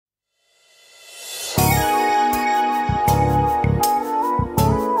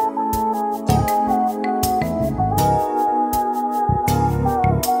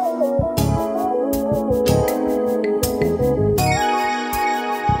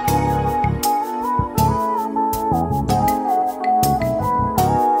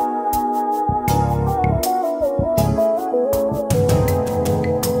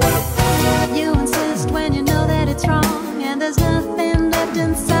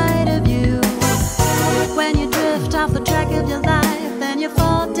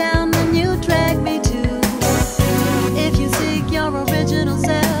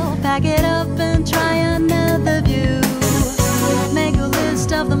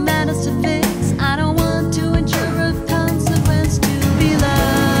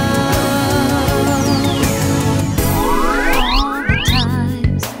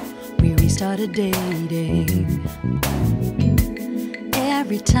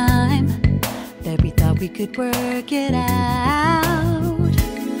time that we thought we could work it out.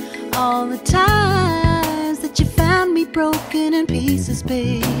 All the times that you found me broken in pieces,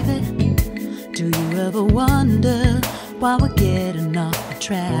 baby. Do you ever wonder why we're getting off the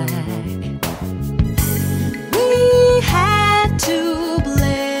track? We had to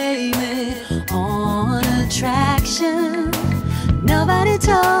blame it on attraction. Nobody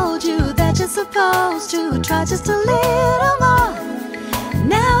told you that you're supposed to try just a little more.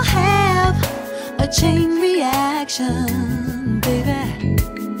 Now have a chain reaction, baby.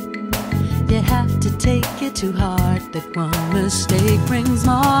 You have to take it to heart that one mistake brings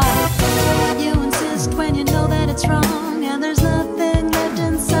more. You insist when you know that it's wrong and there's nothing left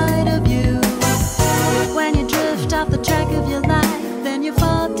inside of you. When you drift off the track of your life, then you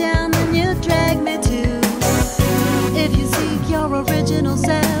fall down, then you drag me too. If you seek your original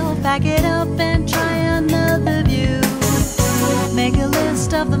self, back it up and try another view. Make a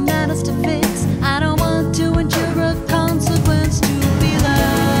list of the matters to fix. I don't want to endure a consequence to be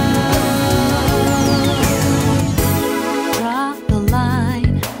loved. Draw the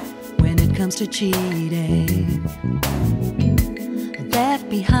line when it comes to cheating. Left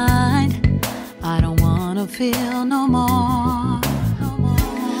behind, I don't want to feel no more.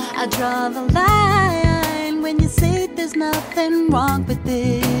 I draw the line when you say there's nothing wrong with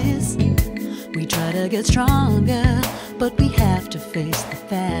this. We try to get stronger, but we have to face the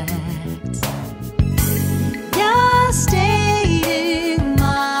facts.